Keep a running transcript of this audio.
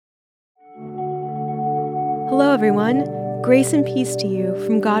Hello, everyone. Grace and peace to you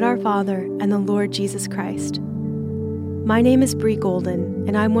from God our Father and the Lord Jesus Christ. My name is Bree Golden,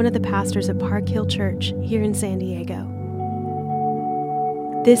 and I'm one of the pastors at Park Hill Church here in San Diego.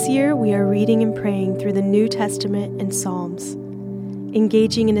 This year, we are reading and praying through the New Testament and Psalms,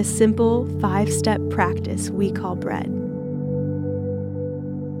 engaging in a simple 5-step practice we call BREAD.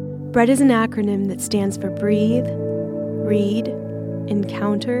 BREAD is an acronym that stands for Breathe, Read,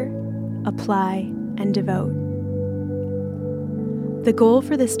 Encounter, Apply, and Devote. The goal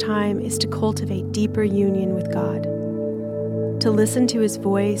for this time is to cultivate deeper union with God, to listen to His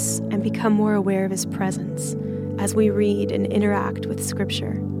voice and become more aware of His presence as we read and interact with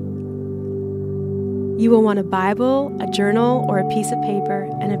Scripture. You will want a Bible, a journal, or a piece of paper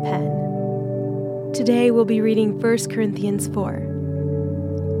and a pen. Today we'll be reading 1 Corinthians 4.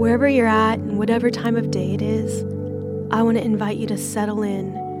 Wherever you're at and whatever time of day it is, I want to invite you to settle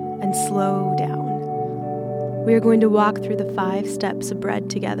in and slow down. We are going to walk through the 5 steps of BREAD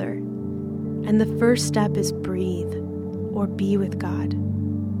together. And the first step is breathe, or be with God.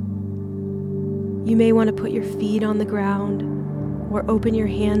 You may want to put your feet on the ground or open your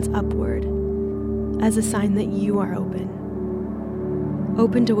hands upward as a sign that you are open.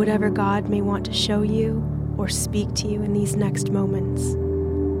 Open to whatever God may want to show you or speak to you in these next moments.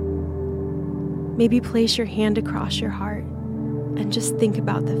 Maybe place your hand across your heart and just think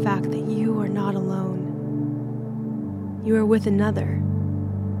about the fact that you are not alone. You are with another.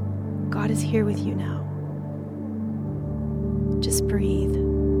 God is here with you now. Just breathe.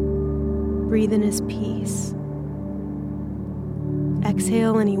 Breathe in His peace.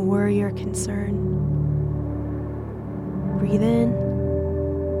 Exhale any worry or concern. Breathe in,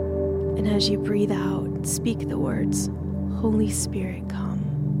 and as you breathe out, speak the words, Holy Spirit, come.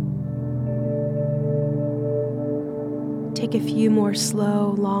 Take a few more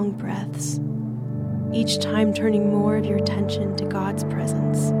slow, long breaths, each time turning more of your attention to God's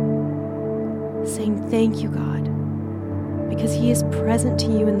presence, saying thank you, God, because He is present to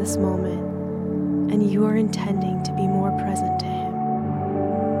you in this moment, and you are intending to be more present to Him.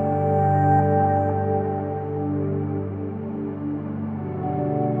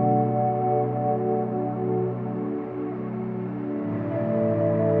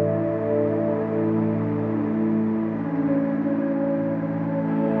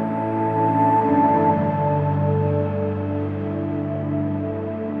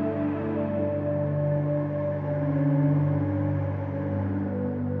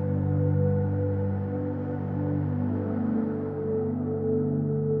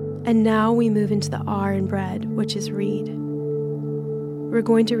 And now we move into the R in BREAD, which is read. We're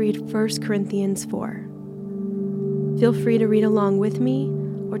going to read 1 Corinthians 4. Feel free to read along with me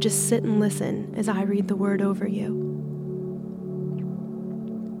or just sit and listen as I read the word over you.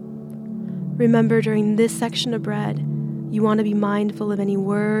 Remember, during this section of BREAD, you want to be mindful of any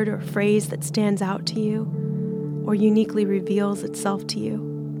word or phrase that stands out to you or uniquely reveals itself to you.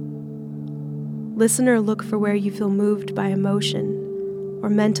 Listen or look for where you feel moved by emotion or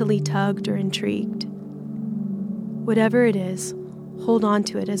mentally tugged or intrigued. Whatever it is, hold on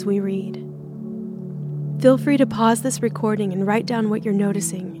to it as we read. Feel free to pause this recording and write down what you're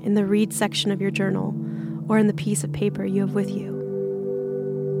noticing in the read section of your journal or in the piece of paper you have with you.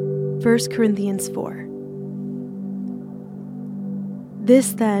 1 Corinthians 4.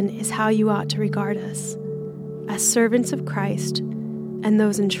 This then is how you ought to regard us, as servants of Christ and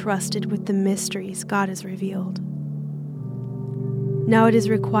those entrusted with the mysteries God has revealed. Now it is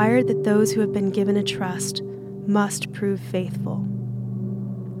required that those who have been given a trust must prove faithful.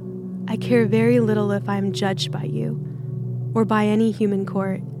 I care very little if I am judged by you or by any human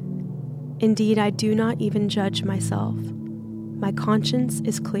court. Indeed, I do not even judge myself. My conscience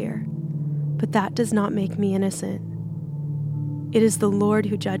is clear, but that does not make me innocent. It is the Lord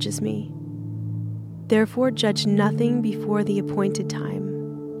who judges me. Therefore, judge nothing before the appointed time.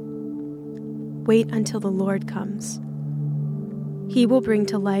 Wait until the Lord comes. He will bring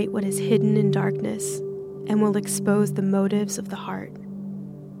to light what is hidden in darkness and will expose the motives of the heart.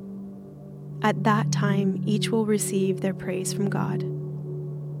 At that time, each will receive their praise from God.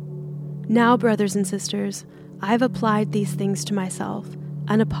 Now, brothers and sisters, I have applied these things to myself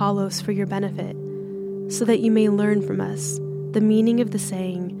and Apollos for your benefit, so that you may learn from us the meaning of the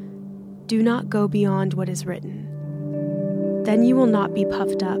saying, do not go beyond what is written. Then you will not be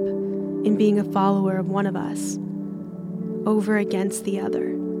puffed up in being a follower of one of us, over against the other.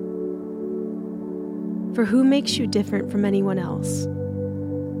 For who makes you different from anyone else?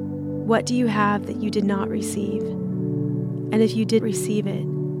 What do you have that you did not receive? And if you did receive it,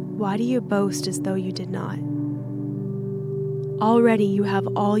 why do you boast as though you did not? Already you have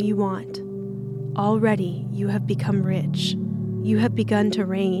all you want. Already you have become rich. You have begun to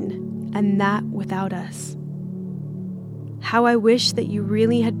reign, and that without us. How I wish that you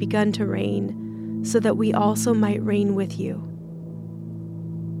really had begun to reign, so that we also might reign with you.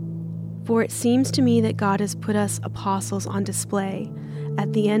 For it seems to me that God has put us apostles on display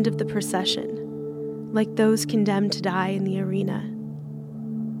at the end of the procession, like those condemned to die in the arena.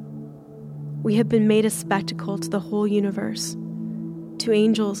 We have been made a spectacle to the whole universe, to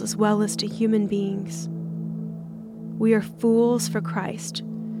angels as well as to human beings. We are fools for Christ,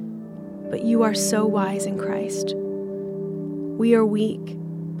 but you are so wise in Christ. We are weak,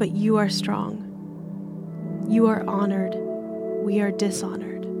 but you are strong. You are honored, we are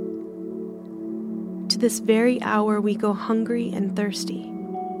dishonored. To this very hour we go hungry and thirsty.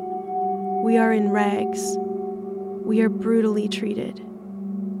 We are in rags. We are brutally treated.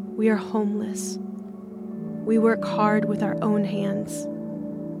 We are homeless. We work hard with our own hands.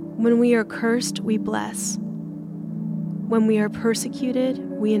 When we are cursed, we bless. When we are persecuted,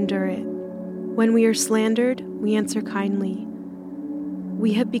 we endure it. When we are slandered, we answer kindly.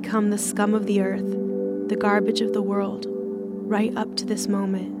 We have become the scum of the earth, the garbage of the world, right up to this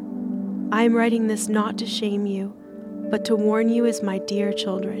moment. I am writing this not to shame you, but to warn you as my dear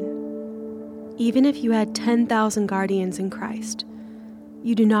children. Even if you had 10,000 guardians in Christ,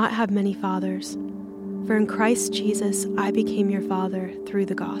 you do not have many fathers, for in Christ Jesus I became your father through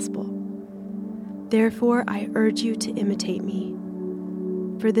the gospel. Therefore I urge you to imitate me.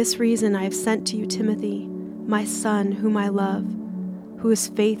 For this reason I have sent to you Timothy, my son whom I love, who is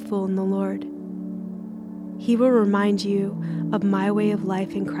faithful in the Lord. He will remind you of my way of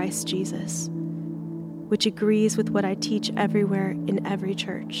life in Christ Jesus, which agrees with what I teach everywhere in every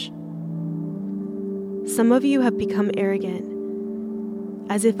church. Some of you have become arrogant,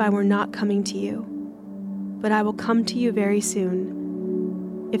 as if I were not coming to you, but I will come to you very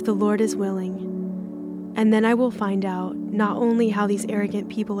soon, if the Lord is willing, and then I will find out not only how these arrogant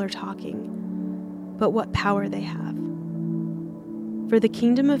people are talking, but what power they have. For the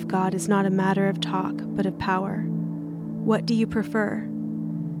kingdom of God is not a matter of talk, but of power. What do you prefer?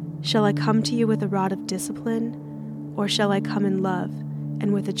 Shall I come to you with a rod of discipline, or shall I come in love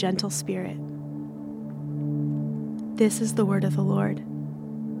and with a gentle spirit? This is the word of the Lord.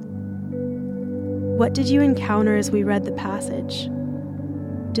 What did you encounter as we read the passage?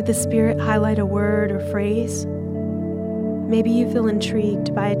 Did the Spirit highlight a word or phrase? Maybe you feel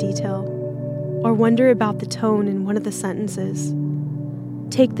intrigued by a detail, or wonder about the tone in one of the sentences.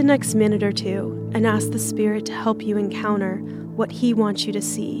 Take the next minute or two and ask the Spirit to help you encounter what He wants you to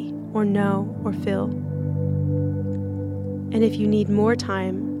see, or know, or feel. And if you need more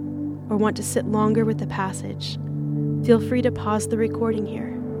time, or want to sit longer with the passage, feel free to pause the recording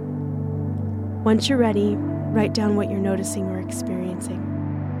here. Once you're ready, write down what you're noticing or experiencing.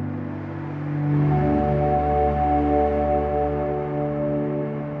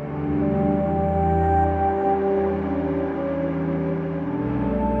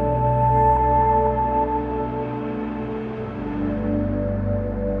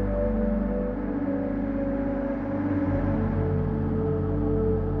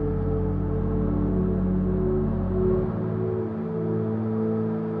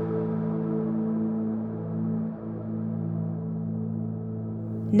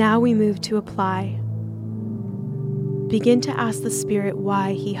 Now we move to apply. Begin to ask the Spirit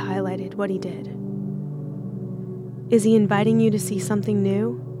why He highlighted what He did. Is He inviting you to see something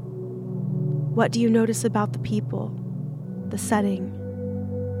new? What do you notice about the people, the setting?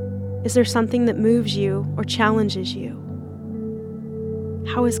 Is there something that moves you or challenges you?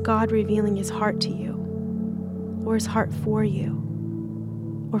 How is God revealing His heart to you, or His heart for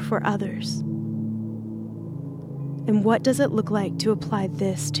you, or for others? And what does it look like to apply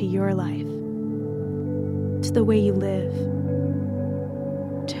this to your life, to the way you live,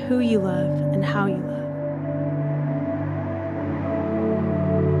 to who you love and how you love?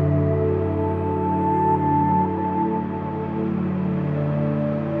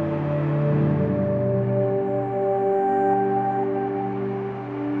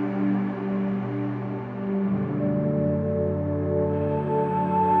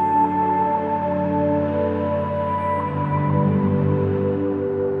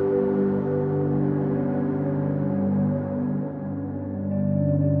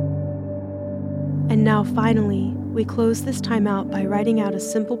 And now finally, we close this time out by writing out a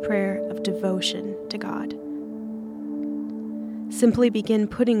simple prayer of devotion to God. Simply begin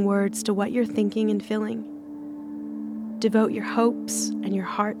putting words to what you're thinking and feeling. Devote your hopes and your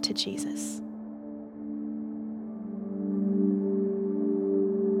heart to Jesus.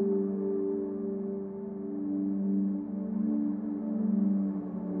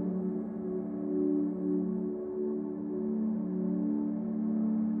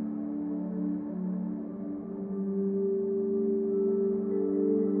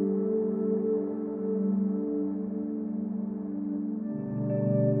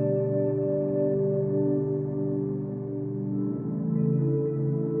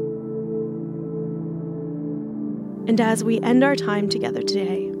 And as we end our time together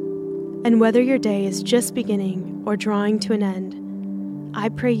today, and whether your day is just beginning or drawing to an end, I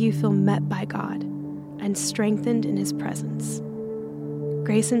pray you feel met by God and strengthened in His presence.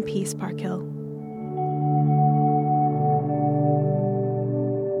 Grace and peace, Park Hill.